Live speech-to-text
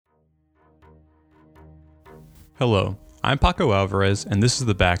Hello, I'm Paco Alvarez, and this is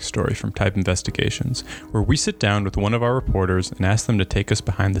the backstory from Type Investigations, where we sit down with one of our reporters and ask them to take us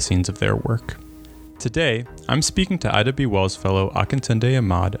behind the scenes of their work. Today, I'm speaking to Ida B. Wells fellow Akintunde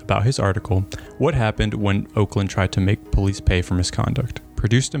Ahmad about his article, What Happened When Oakland Tried to Make Police Pay for Misconduct,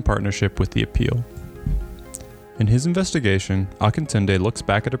 produced in partnership with The Appeal. In his investigation, Akintunde looks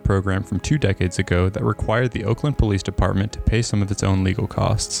back at a program from 2 decades ago that required the Oakland Police Department to pay some of its own legal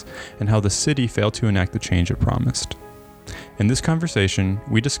costs, and how the city failed to enact the change it promised. In this conversation,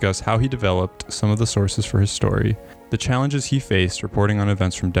 we discuss how he developed some of the sources for his story, the challenges he faced reporting on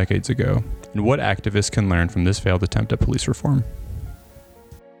events from decades ago, and what activists can learn from this failed attempt at police reform.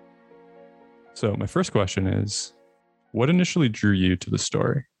 So my first question is, what initially drew you to the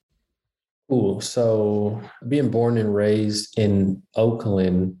story? Cool. So being born and raised in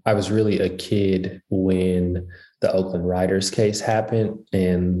Oakland, I was really a kid when the Oakland Riders case happened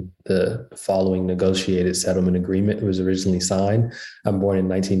and the following negotiated settlement agreement was originally signed. I'm born in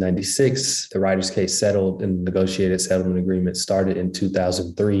 1996. The Riders case settled and the negotiated settlement agreement started in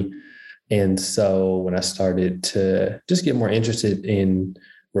 2003. And so when I started to just get more interested in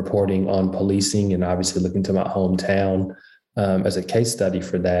reporting on policing and obviously looking to my hometown, as a case study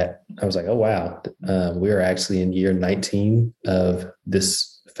for that, I was like, oh, wow, we are actually in year 19 of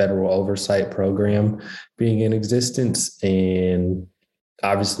this federal oversight program being in existence. And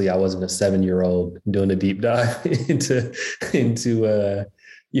obviously I wasn't a 7-year-old doing a deep dive into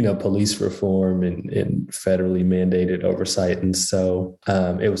police reform and federally mandated oversight. And so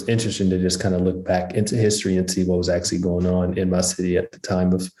it was interesting to just kind of look back into history and see what was actually going on in my city at the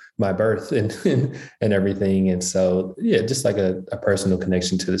time of my birth and everything. And so, yeah, just like a personal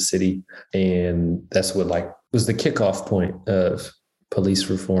connection to the city. And that's what was the kickoff point of police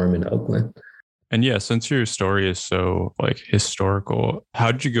reform in Oakland. And yeah, since your story is so historical,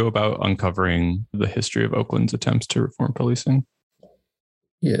 how did you go about uncovering the history of Oakland's attempts to reform policing?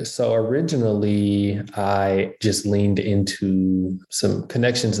 Yeah, so originally I just leaned into some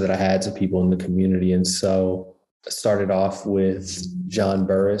connections that I had to people in the community. And so I started off with John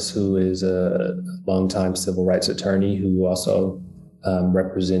Burris, who is a longtime civil rights attorney who also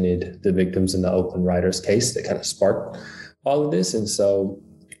represented the victims in the Oakland Riders case that kind of sparked all of this. And so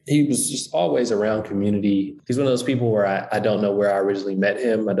he was just always around community. He's one of those people where I don't know where I originally met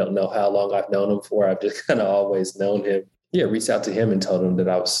him. I don't know how long I've known him for. I've just kind of always known him. Yeah, reached out to him and told him that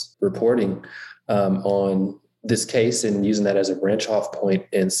I was reporting on this case and using that as a branch off point.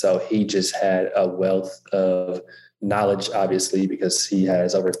 And so he just had a wealth of knowledge, obviously, because he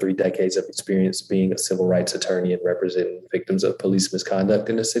has over 3 decades of experience being a civil rights attorney and representing victims of police misconduct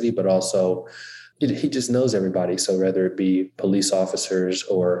in the city, but also he just knows everybody. So whether it be police officers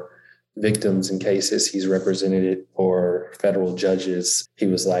or victims in cases he's represented or federal judges, he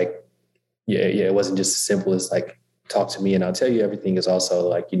was like, yeah, it wasn't just as simple as talk to me and I'll tell you everything. Is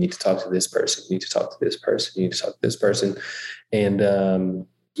also you need to talk to this person, you need to talk to this person, you need to talk to this person. And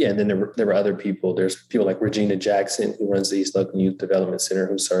and then there were other people. There's people like Regina Jackson, who runs the East Oakland Youth Development Center,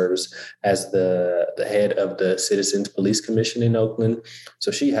 who serves as the head of the Citizens Police Commission in Oakland. So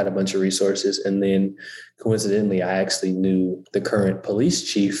she had a bunch of resources. And then coincidentally, I actually knew the current police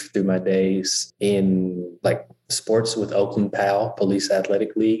chief through my days in sports with Oakland PAL, Police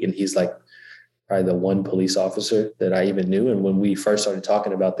Athletic League. And he's probably the one police officer that I even knew. And when we first started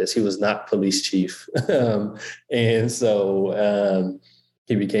talking about this, he was not police chief. And so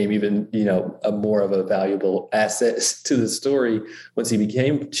he became even, a more of a valuable asset to the story once he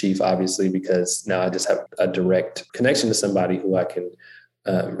became chief, obviously, because now I just have a direct connection to somebody who I can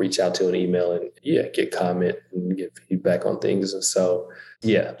reach out to an email and get comment and get feedback on things. And so,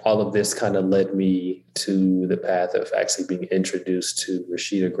 all of this kind of led me to the path of actually being introduced to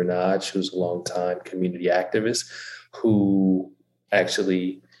Rashida Grenage, who's a longtime community activist, who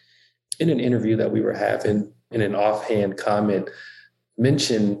actually, in an interview that we were having, in an offhand comment,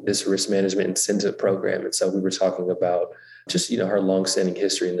 mentioned this risk management incentive program. And so we were talking about just, her longstanding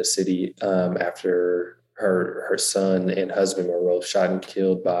history in the city after her son and husband were both shot and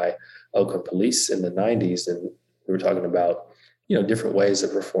killed by Oakland police in the 90s. And we were talking about, different ways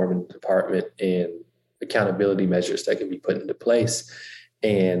of reforming the department and accountability measures that can be put into place.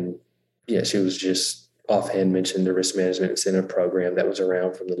 And she was just offhand mentioned the risk management incentive program that was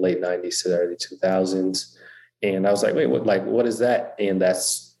around from the late 90s to the early 2000s. And I was like, wait, what is that? And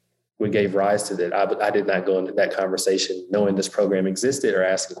that's what gave rise to that. I did not go into that conversation knowing this program existed or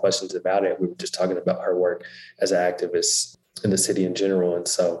asking questions about it. We were just talking about her work as an activist in the city in general. And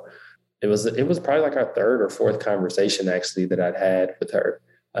so it was probably our 3rd or 4th conversation actually that I'd had with her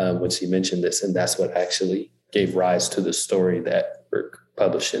when she mentioned this. And that's what actually gave rise to the story that we're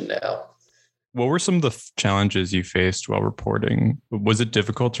publishing now. What were some of the challenges you faced while reporting? Was it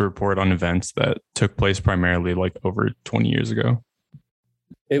difficult to report on events that took place primarily like over 20 years ago?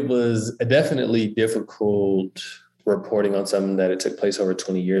 It was definitely difficult reporting on something that it took place over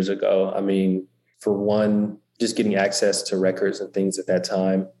 20 years ago. I mean, for one, just getting access to records and things at that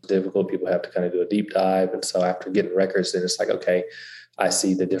time was difficult. People have to kind of do a deep dive. And so after getting records, then it's like, okay, I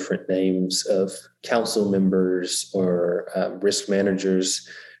see the different names of council members or risk managers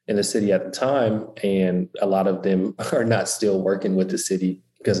in the city at the time. And a lot of them are not still working with the city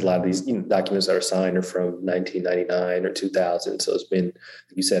because a lot of these documents that are signed are from 1999 or 2000. So it's been,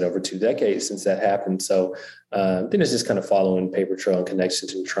 like you said, over 2 decades since that happened. So then it's just kind of following paper trail and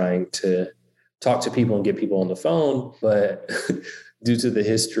connections and trying to talk to people and get people on the phone. But due to the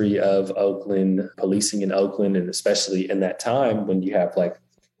history of Oakland, policing in Oakland, and especially in that time when you have like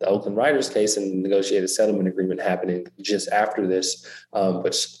the Oakland Riders case and the negotiated settlement agreement happening just after this,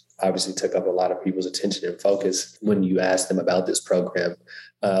 which obviously took up a lot of people's attention and focus when you ask them about this program.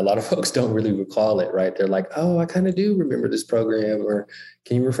 A lot of folks don't really recall it, right? They're like, oh, I kind of do remember this program, or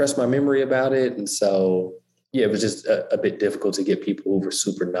can you refresh my memory about it? And so, yeah, it was just a bit difficult to get people who were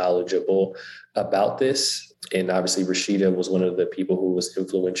super knowledgeable about this. And obviously, Rashida was one of the people who was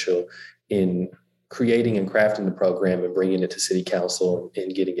influential in creating and crafting the program and bringing it to city council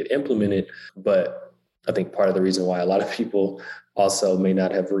and getting it implemented. But I think part of the reason why a lot of people also may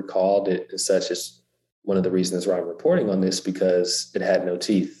not have recalled it as such as one of the reasons why I'm reporting on this, because it had no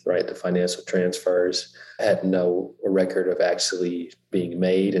teeth, right? The financial transfers had no record of actually being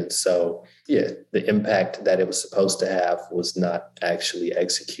made. And so, yeah, the impact that it was supposed to have was not actually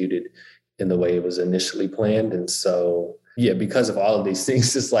executed in the way it was initially planned. And so, yeah, because of all of these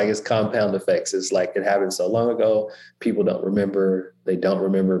things, it's like it's compound effects. It's like it happened so long ago, people don't remember. They don't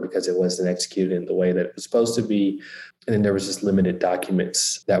remember because it wasn't executed in the way that it was supposed to be. And then there was just limited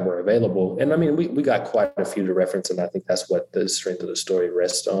documents that were available. And I mean, we got quite a few to reference, and I think that's what the strength of the story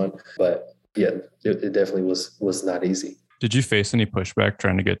rests on. But yeah, it definitely was not easy. Did you face any pushback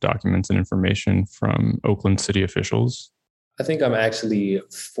trying to get documents and information from Oakland city officials? I think I'm actually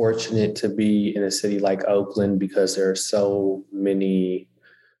fortunate to be in a city like Oakland because there are so many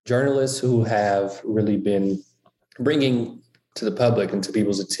journalists who have really been bringing to the public and to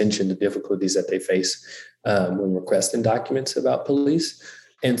people's attention the difficulties that they face when requesting documents about police.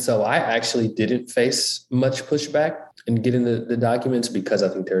 And so I actually didn't face much pushback in getting the documents because I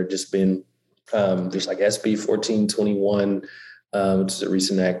think there had just been, there's like SB 1421, which is a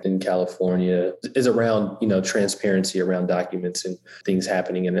recent act in California, is around, transparency around documents and things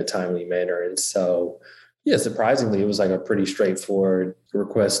happening in a timely manner. And so, yeah, surprisingly, it was like a pretty straightforward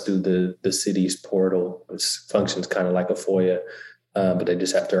request through the city's portal, which functions kind of like a FOIA, but they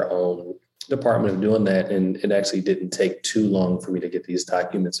just have their own department of doing that. And it actually didn't take too long for me to get these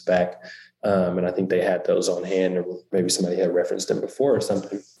documents back. And I think they had those on hand, or maybe somebody had referenced them before or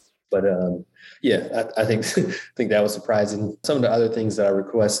something. But yeah, I think that was surprising. Some of the other things that I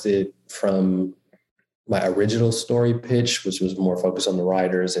requested from my original story pitch, which was more focused on the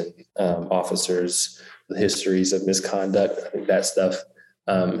writers and officers, the histories of misconduct, I think that stuff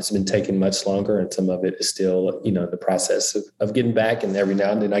has been taking much longer, and some of it is still, the process of getting back. And every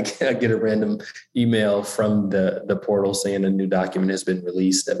now and then I get a random email from the portal saying a new document has been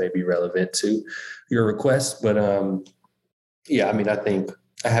released that may be relevant to your request. But yeah, I mean, I think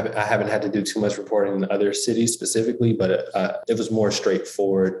I haven't had to do too much reporting in other cities specifically, but it was more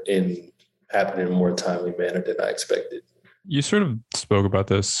straightforward and happened in a more timely manner than I expected. You sort of spoke about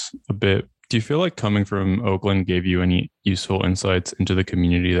this a bit. Do you feel like coming from Oakland gave you any useful insights into the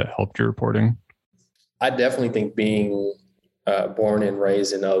community that helped your reporting? I definitely think being born and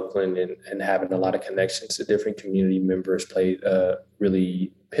raised in Oakland and having a lot of connections to different community members played a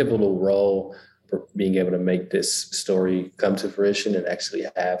really pivotal role for being able to make this story come to fruition and actually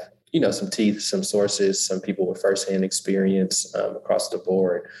have, some teeth, some sources, some people with firsthand experience across the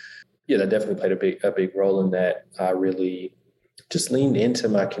board. Yeah, that definitely played a big role in that. I really just leaned into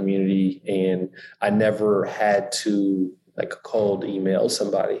my community, and I never had to like cold email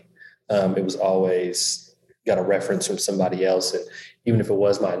somebody. It was always got a reference from somebody else. And even if it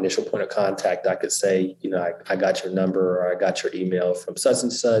was my initial point of contact, I could say, I got your number or I got your email from such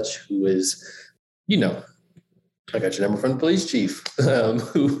and such, who is, I got your number from the police chief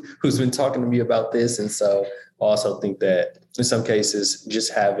who's been talking to me about this. And so I also think that in some cases,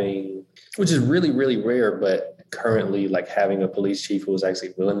 just having, which is really, really rare, but currently like having a police chief who is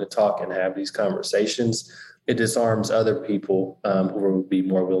actually willing to talk and have these conversations, it disarms other people who would be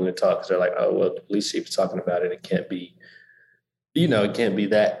more willing to talk because they're like, oh, well, the police chief is talking about it. It can't be, it can't be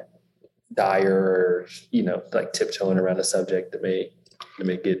that dire or, like tiptoeing around a subject that may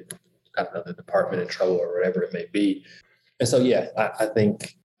get got another department in trouble or whatever it may be. And so, yeah, I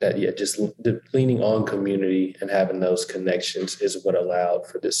think that, yeah, just leaning on community and having those connections is what allowed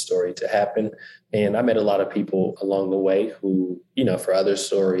for this story to happen. And I met a lot of people along the way who, for other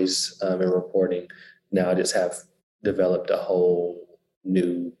stories and reporting, now just have developed a whole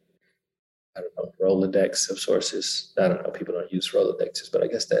new, I don't know, Rolodex of sources. I don't know, people don't use Rolodexes, but I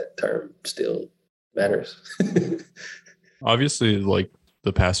guess that term still matters. Obviously, like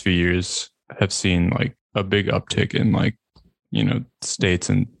the past few years have seen like a big uptick in like, states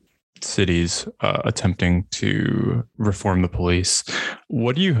and cities attempting to reform the police.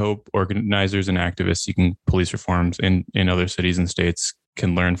 What do you hope organizers and activists seeking police reforms in other cities and states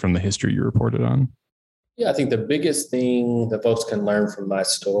can learn from the history you reported on? Yeah, I think the biggest thing that folks can learn from my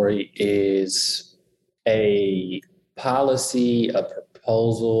story is a policy, a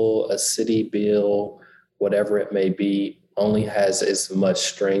proposal, a city bill, whatever it may be, only has as much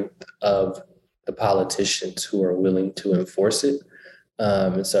strength of the politicians who are willing to enforce it.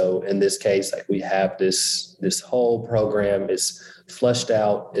 And so in this case, like we have this whole program is flushed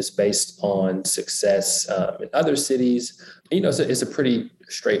out, is based on success in other cities. It's a pretty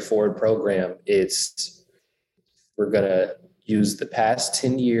straightforward program. We're going to use the past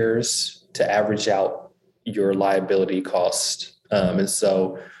 10 years to average out your liability cost. And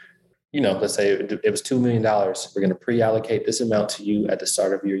so, let's say it was $2 million. We're going to pre-allocate this amount to you at the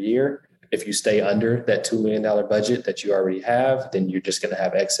start of your year. If you stay under that $2 million budget that you already have, then you're just going to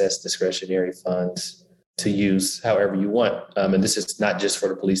have excess discretionary funds to use however you want. And this is not just for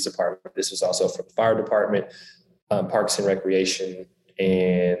the police department. This is also for the fire department, parks and recreation,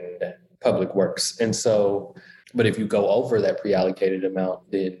 and public works. And so, but if you go over that pre-allocated amount,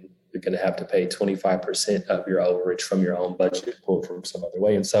 then you're going to have to pay 25% of your overage from your own budget pulled from some other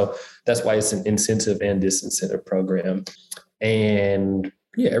way. And so that's why it's an incentive and disincentive program. And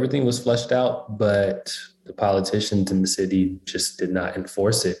yeah, everything was flushed out, but the politicians in the city just did not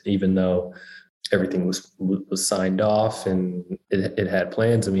enforce it, even though everything was signed off and it had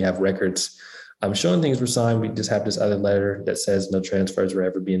plans and we have records showing things were signed. We just have this other letter that says no transfers were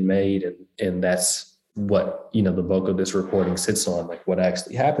ever being made. And that's what, the bulk of this reporting sits on, like what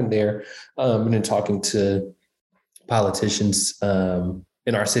actually happened there. And then talking to politicians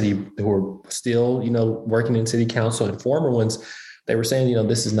in our city who are still, working in city council and former ones, they were saying,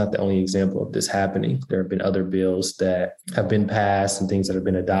 this is not the only example of this happening. There have been other bills that have been passed and things that have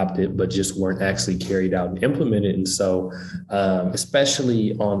been adopted, but just weren't actually carried out and implemented. And so,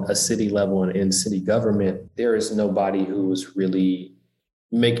 especially on a city level and in city government, there is nobody who is really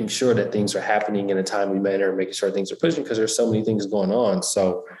making sure that things are happening in a timely manner, making sure things are pushing because there's so many things going on.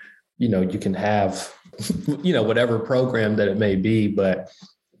 So, you can have, whatever program that it may be, but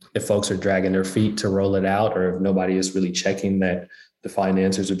if folks are dragging their feet to roll it out, or if nobody is really checking that the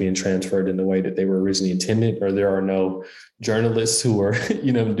finances are being transferred in the way that they were originally intended, or there are no journalists who are,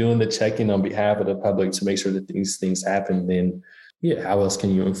 doing the checking on behalf of the public to make sure that these things happen, then yeah, how else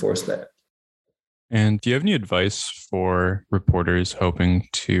can you enforce that? And do you have any advice for reporters hoping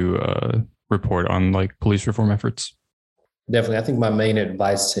to report on like police reform efforts? Definitely. I think my main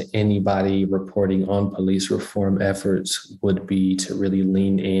advice to anybody reporting on police reform efforts would be to really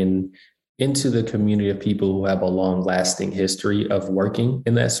lean into the community of people who have a long lasting history of working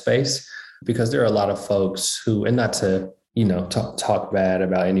in that space, because there are a lot of folks who, and not to, talk bad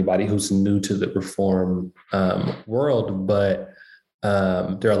about anybody who's new to the reform world, but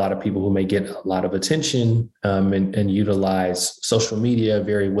there are a lot of people who may get a lot of attention and utilize social media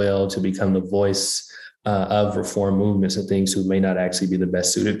very well to become the voice of reform movements and things, who may not actually be the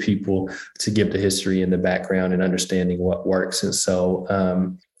best suited people to give the history and the background and understanding what works. And so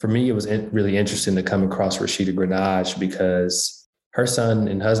for me, it was really interesting to come across Rashida Grenage, because her son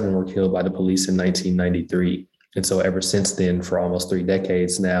and husband were killed by the police in 1993. And so ever since then, for almost 3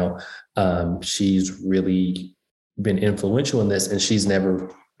 decades now, she's really been influential in this, and she's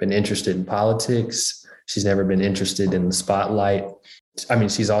never been interested in politics. She's never been interested in the spotlight. I mean,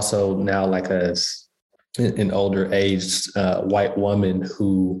 she's also now like an older aged white woman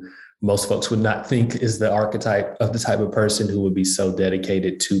who most folks would not think is the archetype of the type of person who would be so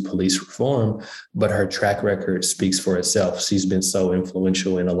dedicated to police reform, but her track record speaks for itself. She's been so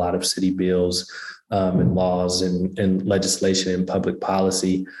influential in a lot of city bills and laws and legislation and public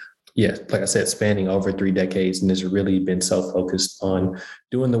policy. Yeah, like I said, spanning over 3 decades, and has really been so focused on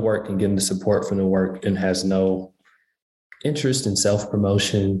doing the work and getting the support from the work, and has no interest in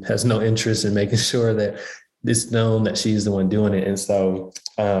self-promotion, has no interest in making sure that it's known that she's the one doing it. And so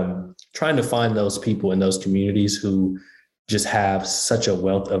trying to find those people in those communities who just have such a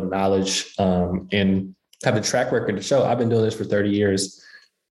wealth of knowledge and have a track record to show. I've been doing this for 30 years.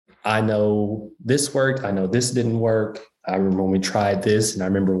 I know this worked. I know this didn't work. I remember when we tried this, and I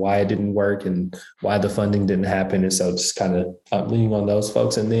remember why it didn't work and why the funding didn't happen. And so just kind of leaning on those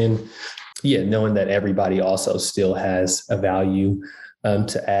folks. And then, yeah, knowing that everybody also still has a value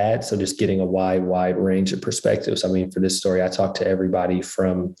to add. So just getting a wide range of perspectives. I mean, for this story, I talked to everybody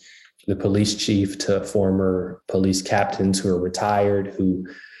from the police chief to former police captains who are retired, who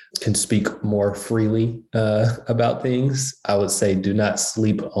can speak more freely about things. I would say do not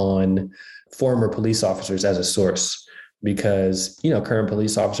sleep on former police officers as a source, because, current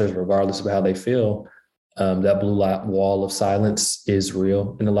police officers, regardless of how they feel, that blue wall of silence is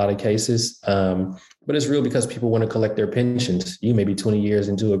real in a lot of cases. But it's real because people want to collect their pensions. You may be 20 years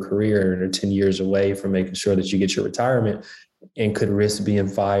into a career or 10 years away from making sure that you get your retirement, and could risk being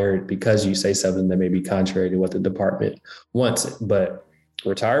fired because you say something that may be contrary to what the department wants. But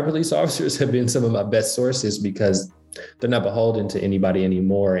retired police officers have been some of my best sources because they're not beholden to anybody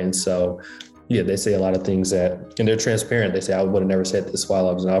anymore. And so, yeah, they say a lot of things and they're transparent. They say, I would have never said this while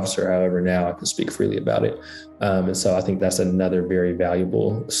I was an officer. However, now I can speak freely about it. And so I think that's another very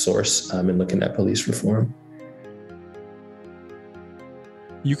valuable source in looking at police reform.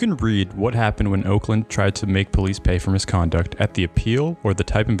 You can read what happened when Oakland tried to make police pay for misconduct at the Appeal or the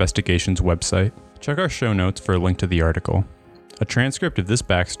Type Investigations website. Check our show notes for a link to the article. A transcript of this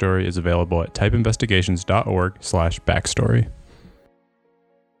backstory is available at typeinvestigations.org/backstory.